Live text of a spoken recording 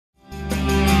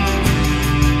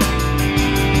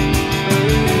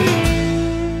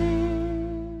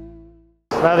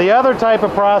Now the other type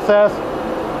of process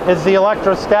is the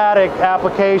electrostatic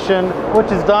application,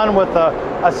 which is done with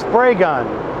a spray gun.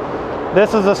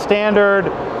 This is a standard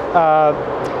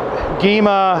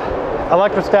GEMA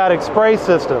electrostatic spray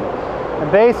system.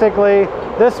 And basically,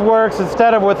 this works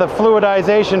instead of with a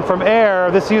fluidization from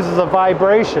air, this uses a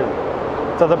vibration.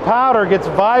 So the powder gets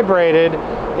vibrated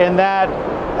in that,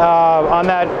 on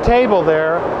that table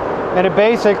there, and it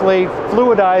basically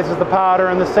fluidizes the powder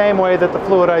in the same way that the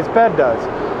fluidized bed does.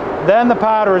 Then the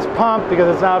powder is pumped,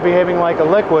 because it's now behaving like a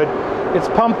liquid. It's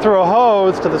pumped through a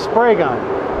hose to the spray gun.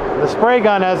 The spray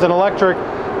gun has an electric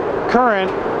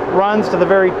current, runs to the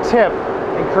very tip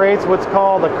and creates what's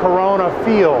called a corona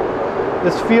field.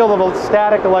 This field of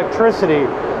static electricity.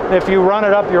 And if you run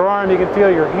it up your arm, you can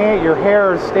feel your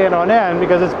hairs stand on end,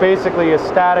 because it's basically a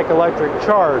static electric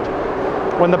charge.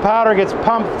 When the powder gets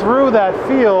pumped through that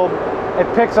field,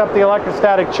 it picks up the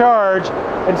electrostatic charge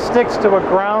and sticks to a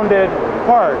grounded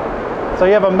part. So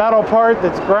you have a metal part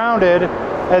that's grounded.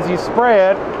 As you spray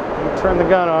it, you turn the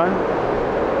gun on.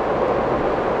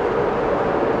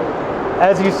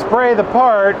 As you spray the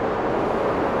part,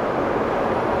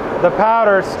 the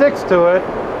powder sticks to it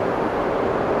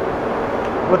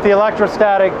with the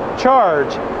electrostatic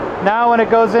charge. Now when it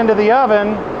goes into the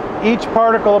oven, each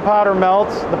particle of powder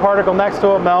melts, the particle next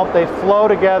to it melts, they flow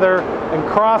together and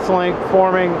cross-link,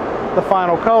 forming the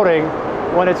final coating.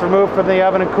 When it's removed from the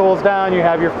oven and cools down, you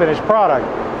have your finished product.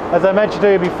 As I mentioned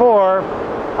to you before,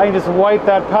 I can just wipe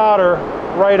that powder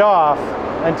right off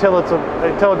until it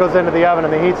goes into the oven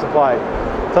and the heat supply.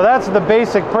 So that's the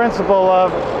basic principle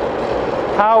of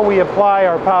how we apply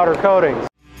our powder coatings.